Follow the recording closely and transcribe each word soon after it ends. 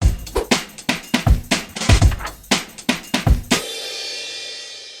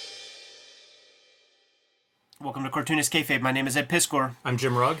Welcome to Cartoonist Kayfabe. My name is Ed Piskor. I'm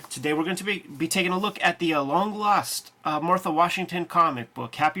Jim Rugg. Today we're going to be taking a look at the long-lost Martha Washington comic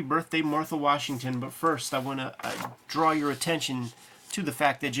book. Happy birthday, Martha Washington. But first, I want to draw your attention to the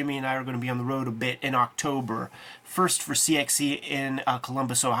fact that Jimmy and I are going to be on the road a bit in October. First for CXC in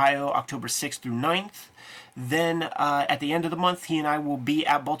Columbus, Ohio, October 6th through 9th. Then at the end of the month, he and I will be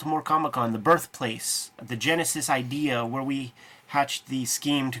at Baltimore Comic-Con, the birthplace, the Genesis idea, where we hatched the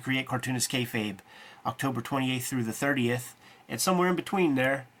scheme to create Cartoonist Kayfabe. October 28th through the 30th, and somewhere in between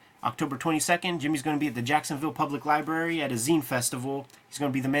there, October 22nd, Jimmy's going to be at the Jacksonville Public Library at a zine festival. He's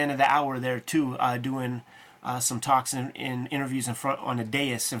going to be the man of the hour there too, doing some talks and interviews in front on a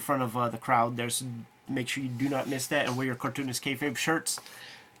dais in front of the crowd there. So make sure you do not miss that and wear your Cartoonist Kayfabe shirts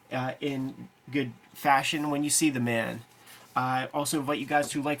in good fashion when you see the man. I also invite you guys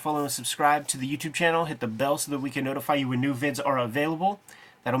to like, follow, and subscribe to the YouTube channel. Hit the bell so that we can notify you when new vids are available.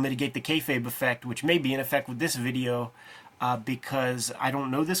 That'll mitigate the kayfabe effect, which may be in effect with this video, because I don't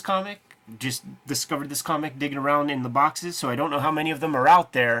know this comic. Just discovered this comic digging around in the boxes, so I don't know how many of them are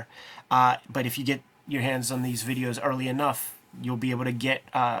out there. But if you get your hands on these videos early enough, you'll be able to get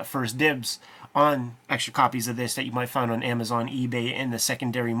first dibs on extra copies of this that you might find on Amazon, eBay, and the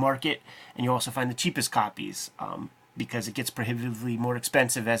secondary market. And you'll also find the cheapest copies, because it gets prohibitively more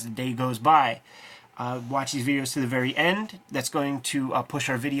expensive as the day goes by. Watch these videos to the very end. That's going to push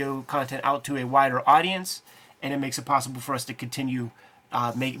our video content out to a wider audience, and it makes it possible for us to continue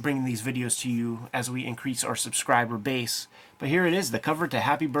bringing these videos to you as we increase our subscriber base. But here it is, the cover to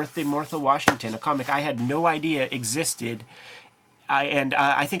Happy Birthday, Martha Washington, a comic I had no idea existed.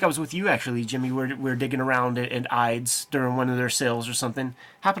 I think I was with you, actually, Jimmy. We're digging around at Ides during one of their sales or something.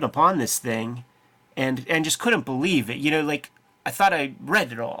 Happened upon this thing, and just couldn't believe it. You know, like, I thought I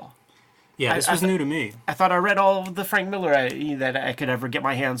read it all. Yeah, this was new to me. I thought I read all of the Frank Miller that I could ever get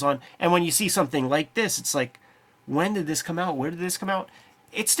my hands on. And when you see something like this, it's like, when did this come out? Where did this come out?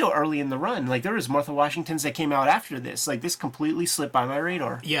 It's still early in the run. Like, there was Martha Washingtons that came out after this. Like, this completely slipped by my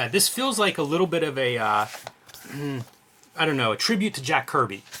radar. Yeah, this feels like a little bit of a, I don't know, a tribute to Jack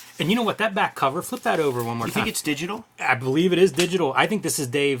Kirby. And you know what? That back cover, flip that over one more time. You think it's digital? I believe it is digital. I think this is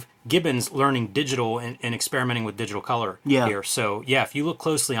Dave Gibbons learning digital and experimenting with digital color here. So, yeah, if you look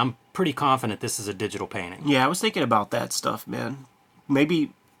closely, I'm pretty confident this is a digital painting. Yeah, I was thinking about that stuff, man.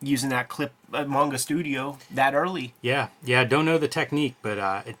 Maybe using that clip at Manga Studio that early. Yeah, don't know the technique, but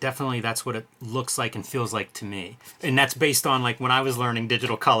it definitely, that's what it looks like and feels like to me. And that's based on, like, when I was learning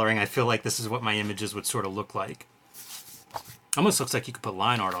digital coloring, I feel like this is what my images would sort of look like. Almost looks like you could put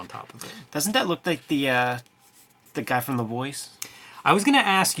line art on top of it. Doesn't that look like the guy from The Voice? I was going to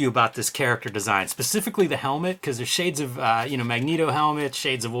ask you about this character design, specifically the helmet, because there's shades of Magneto helmets,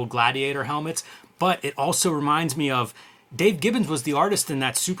 shades of old Gladiator helmets, but it also reminds me of Dave Gibbons was the artist in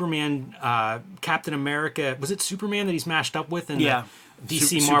that Superman, Captain America. Was it Superman that he's mashed up with in the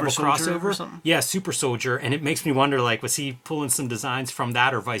DC Marvel crossover? Or something? Yeah, Super Soldier, and it makes me wonder, like, was he pulling some designs from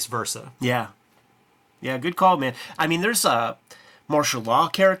that or vice versa? Yeah. Yeah, good call, man. I mean, there's a martial law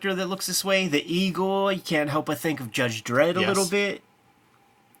character that looks this way. The Eagle, you can't help but think of Judge Dredd a little bit.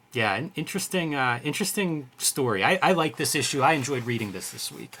 Yeah, an interesting story. I like this issue. I enjoyed reading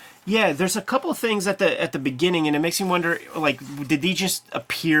this week. Yeah, there's a couple of things at the beginning, and it makes me wonder, like, did they just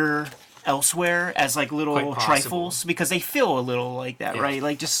appear elsewhere as, like, little trifles? Because they feel a little like that, right?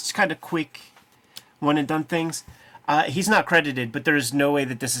 Like, just kind of quick one-and-done things. He's not credited, but there's no way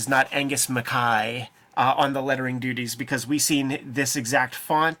that this is not Angus Mackay on the lettering duties, because we've seen this exact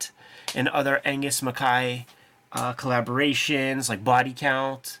font in other Angus Mackay collaborations, like Body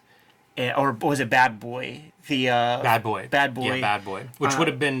Count, or was it Bad Boy? Bad Boy. Yeah, Bad Boy. Which would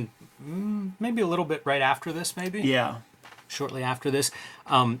have been maybe a little bit right after this, maybe? Yeah. Shortly after this.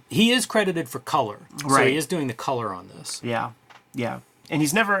 He is credited for color. Right. So he is doing the color on this. Yeah. Yeah. And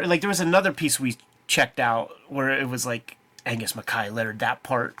he's never, like, there was another piece we checked out where it was, like, Angus Mackay lettered that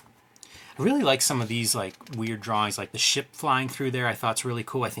part. I really like some of these, like, weird drawings, like the ship flying through there. I thought's really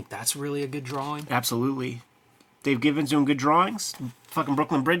cool. I think that's really a good drawing. Absolutely. Dave Gibbons doing good drawings. Fucking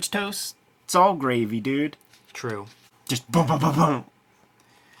Brooklyn Bridge toast. It's all gravy, dude. True. Just boom, boom, boom, boom.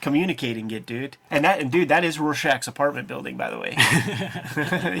 Communicating it, dude. And dude, that is Rorschach's apartment building, by the way.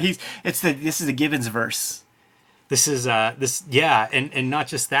 This is the Gibbons verse. This is and not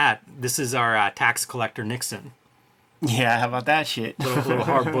just that. This is our tax collector Nixon. Yeah, how about that shit? little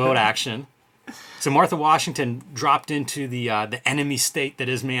hard-boiled action. So Martha Washington dropped into the enemy state that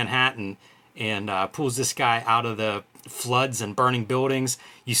is Manhattan, and pulls this guy out of the floods and burning buildings.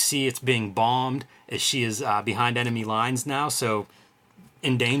 You see it's being bombed as she is behind enemy lines now, so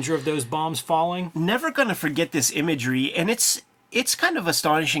in danger of those bombs falling. Never gonna forget this imagery, and it's kind of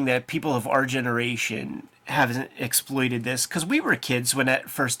astonishing that people of our generation haven't exploited this, because we were kids when that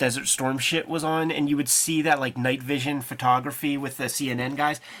first Desert Storm shit was on, and you would see that like night vision photography with the CNN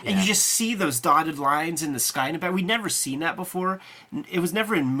guys, and you just see those dotted lines in the sky in the back. We'd never seen that before. It was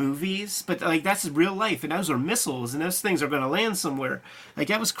never in movies, but like that's real life, and those are missiles, and those things are going to land somewhere. Like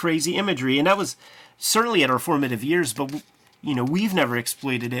that was crazy imagery, and that was certainly at our formative years. But we've never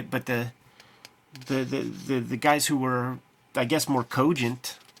exploited it. But the guys who were, I guess, more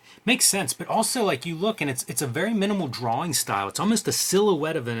cogent. Makes sense, but also like you look and it's a very minimal drawing style. It's almost a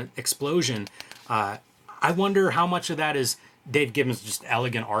silhouette of an explosion. I wonder how much of that is Dave Gibbons, just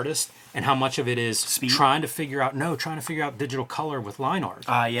elegant artist, and how much of it is Speed? trying to figure out digital color with line art.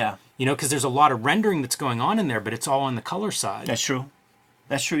 Yeah. Because there's a lot of rendering that's going on in there, but it's all on the color side. That's true.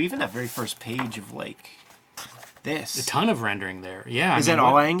 That's true. Even that very first page of like this. A ton of rendering there. Yeah. Is that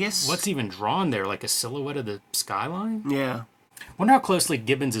all Angus? What's even drawn there? Like a silhouette of the skyline? Yeah. Wonder how closely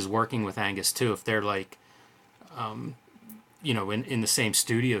Gibbons is working with Angus too, if they're like, in the same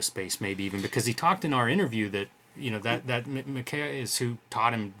studio space, maybe even, because he talked in our interview that that McKay is who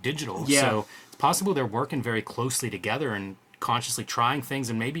taught him digital. Yeah. So it's possible they're working very closely together and consciously trying things,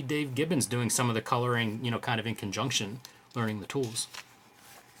 and maybe Dave Gibbons doing some of the coloring, kind of in conjunction, learning the tools.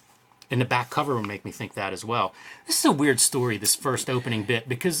 And the back cover would make me think that as well. This is a weird story, this first opening bit,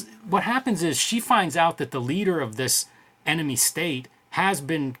 because what happens is she finds out that the leader of this enemy state has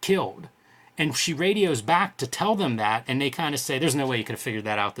been killed, and she radios back to tell them that, and they kind of say, there's no way you could have figured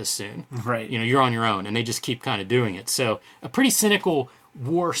that out this soon. Right. You're on your own, and they just keep kind of doing it. So a pretty cynical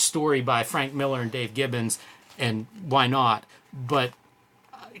war story by Frank Miller and Dave Gibbons, and why not? But,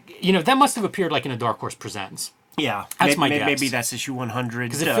 that must have appeared like in a Dark Horse Presents. Yeah. That's my guess. Maybe that's issue 100.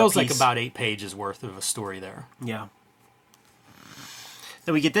 Because it feels like about 8 pages worth of a story there. Yeah.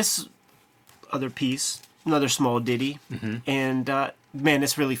 Then we get this other piece, another small ditty, and man,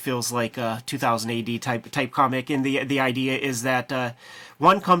 this really feels like a 2000 AD type comic. And the idea is that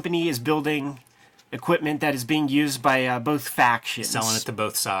one company is building equipment that is being used by both factions, Selling it to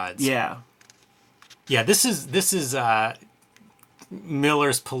both sides. Yeah. Yeah, this is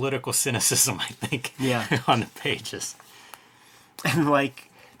Miller's political cynicism, I think. Yeah. On the pages. And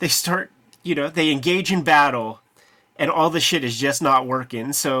like they start, they engage in battle, and all the shit is just not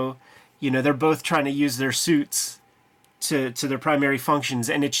working. So, they're both trying to use their suits to their primary functions,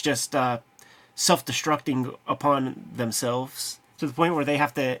 and it's just self-destructing upon themselves to the point where they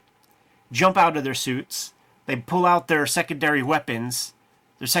have to jump out of their suits. They pull out their secondary weapons.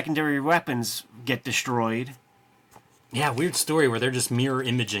 Their secondary weapons get destroyed. Yeah, weird story where they're just mirror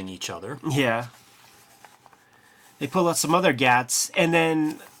imaging each other. Yeah. They pull out some other gats, and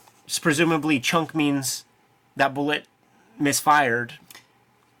then presumably chunk means that bullet misfired.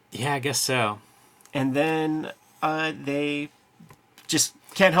 Yeah, I guess so. And then they just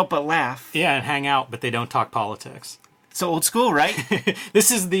can't help but laugh. Yeah, and hang out, but they don't talk politics. So old school, right?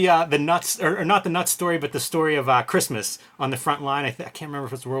 This is the nuts, or not the nuts story, but the story of Christmas on the front line. I can't remember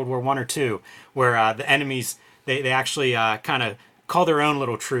if it's World War I or II, where the enemies, they actually kind of call their own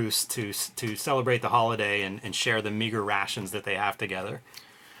little truce to celebrate the holiday and share the meager rations that they have together.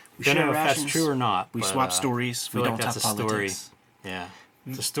 Don't know if that's true or not. We but, swap stories. We don't talk politics. Yeah,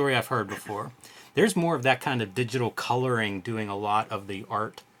 it's a story I've heard before. There's more of that kind of digital coloring doing a lot of the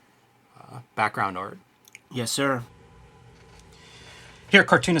art, background art. Yes, sir. Here at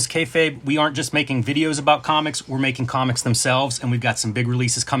Cartoonist Kayfabe, we aren't just making videos about comics, we're making comics themselves, and we've got some big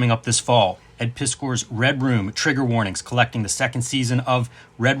releases coming up this fall. Ed Piskor's Red Room, Trigger Warnings, collecting the second season of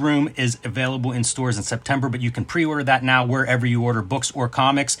Red Room, is available in stores in September, but you can pre-order that now wherever you order books or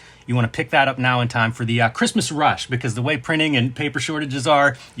comics. You want to pick that up now in time for the Christmas rush, because the way printing and paper shortages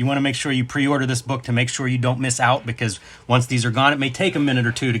are, you want to make sure you pre-order this book to make sure you don't miss out, because once these are gone, it may take a minute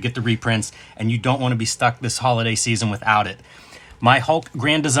or two to get the reprints, and you don't want to be stuck this holiday season without it. My Hulk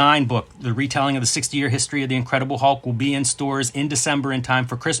Grand Design book, the retelling of the 60-year history of the Incredible Hulk, will be in stores in December in time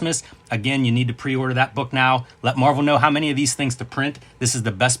for Christmas. Again, you need to pre-order that book now. Let Marvel know how many of these things to print. This is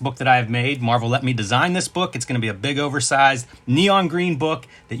the best book that I have made. Marvel let me design this book. It's going to be a big, oversized, neon green book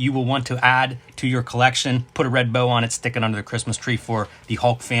that you will want to add to your collection. Put a red bow on it, stick it under the Christmas tree for the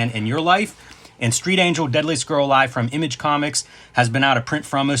Hulk fan in your life. And Street Angel, Deadliest Girl Alive from Image Comics has been out of print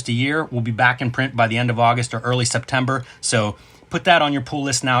for almost a year. We'll be back in print by the end of August or early September. So put that on your pull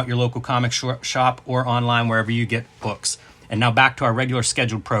list now at your local comic shop or online wherever you get books. And now back to our regular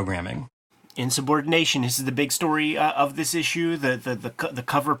scheduled programming. Insubordination. This is the big story of this issue, the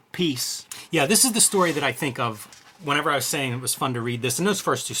cover piece. Yeah, this is the story that I think of whenever I was saying it was fun to read this. And those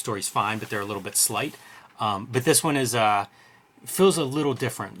first two stories, fine, but they're a little bit slight. But this one is feels a little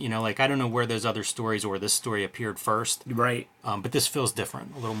different. You know, like I don't know where those other stories or this story appeared first, Right. but this feels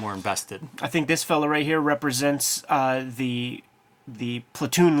different, a little more invested. I think this fella right here represents the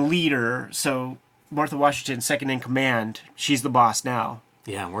platoon leader. So Martha Washington, second in command. She's the boss now.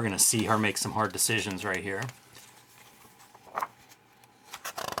 Yeah, and we're gonna see her make some hard decisions right here.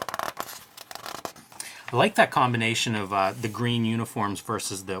 I like that combination of the green uniforms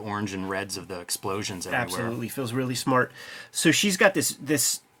versus the orange and reds of the explosions everywhere. Absolutely, feels really smart. So she's got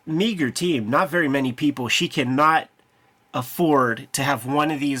this meager team, not very many people. She cannot afford to have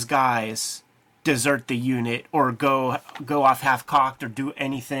one of these guys desert the unit or go off half cocked or do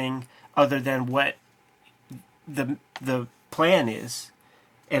anything other than what the plan is.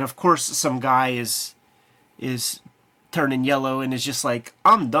 And of course, some guy is turning yellow and is just like,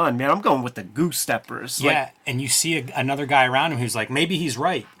 I'm done, man. I'm going with the goose steppers. Yeah, and you see another guy around him who's like, maybe he's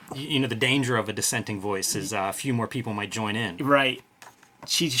right. You know, the danger of a dissenting voice is a few more people might join in. Right.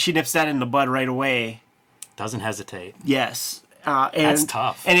 She nips that in the bud right away. Doesn't hesitate. Yes. And, That's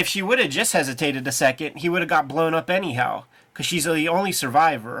tough. And if she would have just hesitated a second, he would have got blown up anyhow. Because she's the only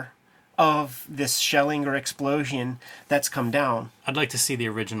survivor of this shelling or explosion that's come down. I'd like to see the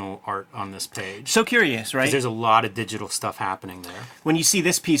original art on this page. So curious, right? There's a lot of digital stuff happening there. When you see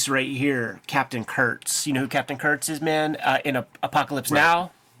this piece right here, Captain Kurtz. You know who Captain Kurtz is, man? In Apocalypse Right.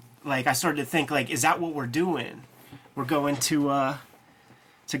 Now? Like, I started to think, like, is that what we're doing? We're going to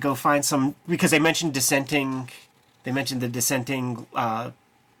go find some... Because they mentioned dissenting... They mentioned the dissenting,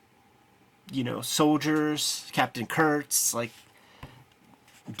 soldiers, Captain Kurtz. Like,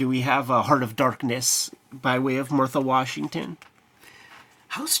 do we have a Heart of Darkness by way of Martha Washington?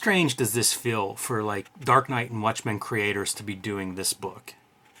 How strange does this feel for, like, Dark Knight and Watchmen creators to be doing this book?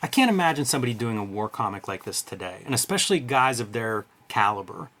 I can't imagine somebody doing a war comic like this today, and especially guys of their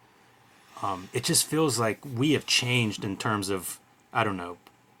caliber. It just feels like we have changed in terms of, I don't know,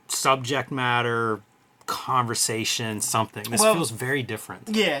 subject matter, conversation, something. This feels very different.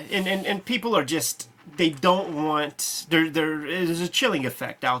 Yeah, and people are just, they don't want, there's a chilling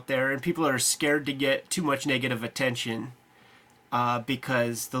effect out there, and people are scared to get too much negative attention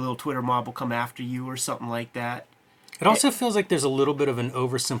because the little Twitter mob will come after you or something like that. It also feels like there's a little bit of an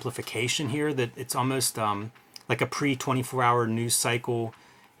oversimplification here, that it's almost like a pre-24-hour news cycle,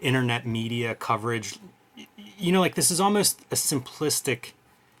 internet media coverage. You know, like this is almost a simplistic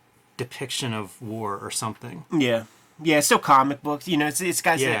depiction of war or something. Yeah, it's still comic books. You know, it's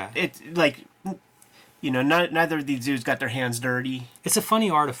guys that it's like, neither of these dudes got their hands dirty. It's a funny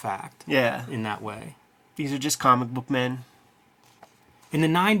artifact. Yeah, In that way. these are just comic book men. In the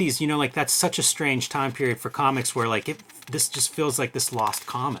 90s, you know, like that's such a strange time period for comics where like this just feels like this lost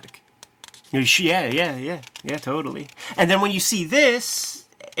comic. Yeah, totally. And then when you see this,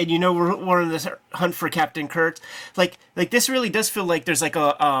 and we're on this hunt for Captain Kurtz, like this really does feel like there's like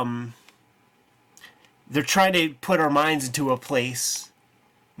a they're trying to put our minds into a place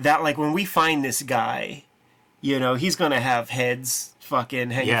that, like, when we find this guy, he's gonna have heads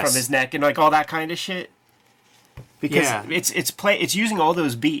fucking hanging from his neck and like all that kind of shit. Because it's using all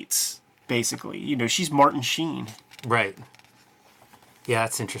those beats basically. She's Martin Sheen. Right. Yeah,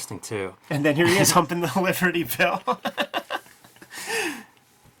 that's interesting too. And then here he is humping the Liberty Bell.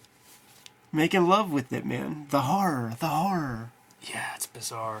 Making love with it, man. The horror. Yeah, it's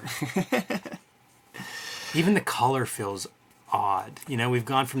bizarre. Even the color feels odd. We've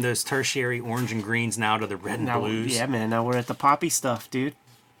gone from those tertiary orange and greens now to the red and blues. Yeah, man. Now we're at the poppy stuff, dude.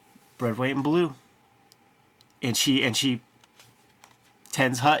 Red, white, and blue. And she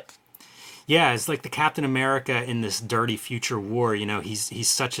tends hut. Yeah, it's like the Captain America in this dirty future war. He's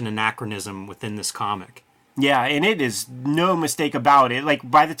such an anachronism within this comic. Yeah, and it is no mistake about it. Like,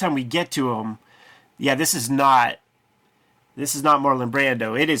 by the time we get to him, yeah, this is not Marlon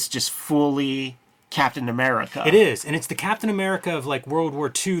Brando. It is just fully Captain America. It is, and it's the Captain America of like World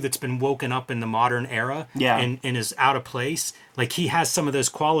War II that's been woken up in the modern era, and is out of place. Like, he has some of those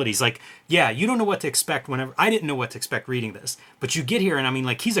qualities. Like, yeah, you don't know what to expect whenever. I didn't know what to expect reading this, but you get here, and I mean,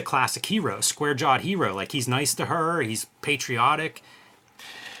 like, he's a classic hero, square-jawed hero. Like, he's nice to her, he's patriotic.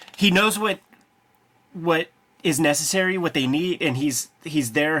 He knows what is necessary, what they need, and he's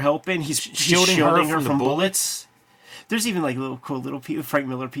there helping. He's shielding her from bullets. There's even like little Frank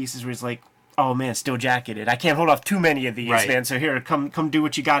Miller pieces where he's like, "Oh man, still jacketed. I can't hold off too many of these, man. So here, come do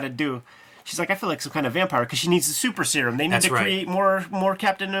what you got to do." She's like, "I feel like some kind of vampire," because she needs the super serum. They need to create more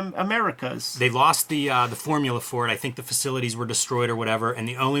Captain Americas. They lost the formula for it. I think the facilities were destroyed or whatever, and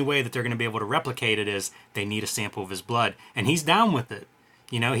the only way that they're going to be able to replicate it is they need a sample of his blood, and he's down with it.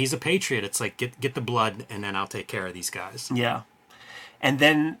 He's a patriot. It's like, get the blood, and then I'll take care of these guys. Yeah. And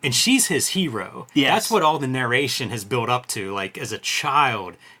then And she's his hero. Yes. That's what all the narration has built up to. Like, as a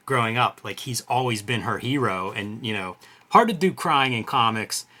child growing up, like, he's always been her hero. And, you know, hard to do crying in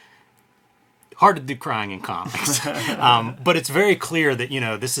comics. But it's very clear that, you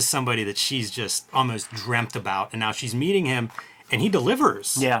know, this is somebody that she's just almost dreamt about. And now she's meeting him, and he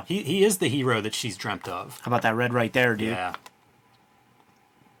delivers. Yeah. He is the hero that she's dreamt of. how about that red right there, dude? Yeah.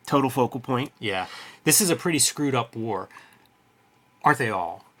 Total focal point. Yeah. This is a pretty screwed up war. Aren't they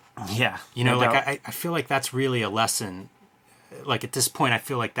all? Yeah. You know, no like, doubt. I feel like that's really a lesson. Like, at this point, I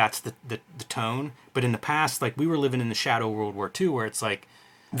feel like that's the tone. But in the past, like, we were living in the shadow of World War II, where it's like,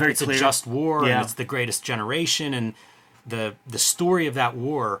 very it's clear. a just war, Yeah. and it's the greatest generation, and the story of that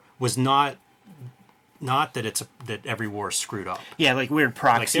war was not that that every war is screwed up. Yeah, like weird Like,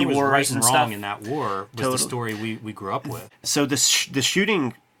 proxy there was wars right and and wrong stuff. in that war was Totally. the story we grew up with. So the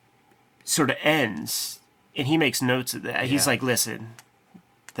shooting sort of ends, and he makes notes of that. He's Yeah. like, "Listen,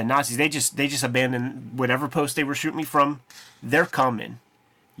 the Nazis, they just abandoned whatever post they were shooting me from. They're coming.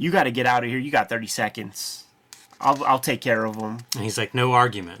 You got to get out of here. You got 30 seconds. I'll take care of them." And he's like, no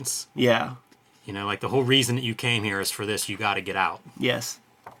arguments. Yeah. You know, like, the whole reason that you came here is for this. You got to get out. Yes.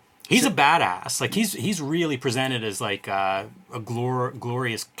 He's a badass. Like, he's really presented as like a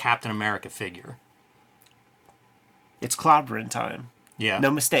glorious Captain America figure. It's clobbering time. Yeah.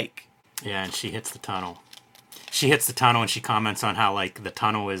 No mistake. Yeah, and she hits the tunnel. She hits the tunnel, and she comments on how, like, the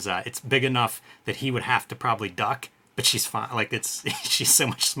tunnel is it's big enough that he would have to probably duck, but she's fine. Like, it's she's so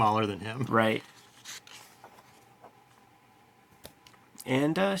much smaller than him. Right.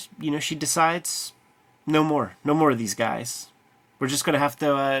 And you know, she decides no more of these guys. We're just gonna have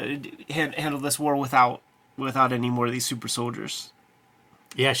to handle this war without any more of these super soldiers.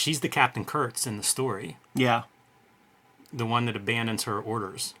 Yeah, she's the Captain Kurtz in the story, Yeah. the one that abandons her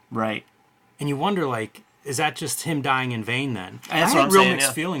orders. Right. And you wonder, like, is that just him dying in vain then? That's I what had I'm real saying, mixed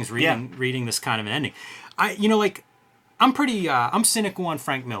yeah. feelings Yeah. reading this kind of an ending. Like, I'm pretty, I'm cynical on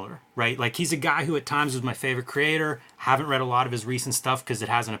Frank Miller, right? Like, he's a guy who at times was my favorite creator. Haven't read a lot of his recent stuff because it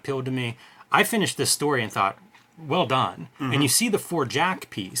hasn't appealed to me. I finished this story and thought, well done. Mm-hmm. And you see the For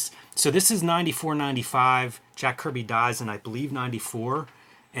Jack piece. So this is 94, 95. Jack Kirby dies in, I believe, 94.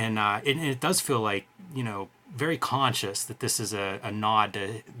 And it does feel like, you know, very conscious that this is a nod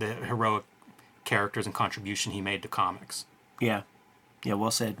to the heroic characters and contribution he made to comics. Yeah. Yeah,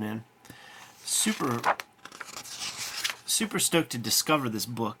 well said, man. Super stoked to discover this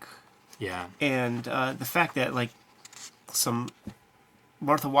book. Yeah. And the fact that, like, some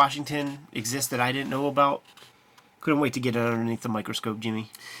Martha Washington exists that I didn't know about. Couldn't wait to get it underneath the microscope,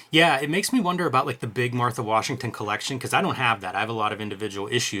 Jimmy. Yeah, it makes me wonder about, like, the big Martha Washington collection, because I don't have that. I have a lot of individual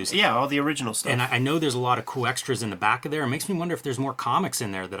issues. Yeah, all the original stuff. And I know there's a lot of cool extras in the back of there. It makes me wonder if there's more comics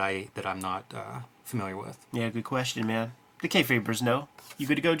in there that I'm not familiar with. Yeah, good question, man. The Kayfabers know. You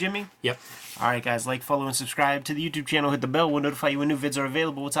good to go, Jimmy? Yep. All right, guys. Like, follow, and subscribe to the YouTube channel. Hit the bell. We'll notify you when new vids are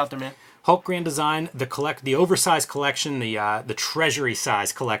available. What's out there, man? Hulk Grand Design, the oversized collection, the treasury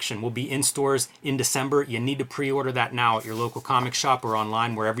size collection will be in stores in December. You need to pre-order that now at your local comic shop or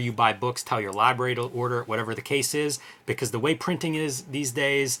online, wherever you buy books. Tell your library to order it, whatever the case is, because the way printing is these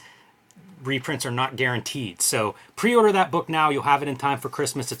days, reprints are not guaranteed. So pre-order that book now. You'll have it in time for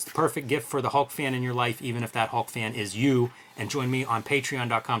Christmas. It's the perfect gift for the Hulk fan in your life, even if that Hulk fan is you. And join me on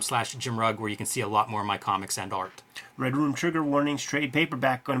patreon.com/JimRugg, where you can see a lot more of my comics and art. Red Room Trigger Warnings trade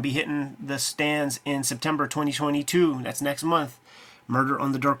paperback going to be hitting the stands in September 2022. That's next month. Murder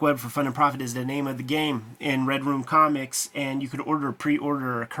on the Dark Web for Fun and Profit is the name of the game in Red Room Comics, and you could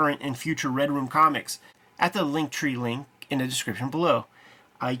pre-order current and future Red Room comics at the Linktree link in the description below.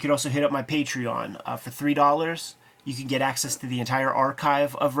 You could also hit up my Patreon for $3. You can get access to the entire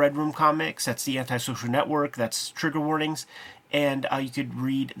archive of Red Room Comics. That's the Antisocial Network. That's Trigger Warnings. And you could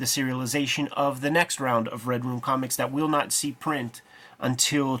read the serialization of the next round of Red Room Comics that will not see print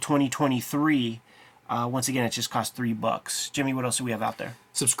until 2023. Once again, it just costs $3. Jimmy, what else do we have out there?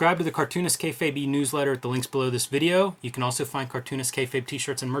 Subscribe to the Cartoonist Kayfabe newsletter at the links below this video. You can also find Cartoonist Kayfabe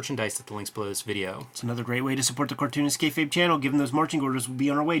t-shirts and merchandise at the links below this video. It's another great way to support the Cartoonist Kayfabe channel. Given those marching orders, we'll be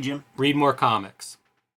on our way, Jim. Read more comics.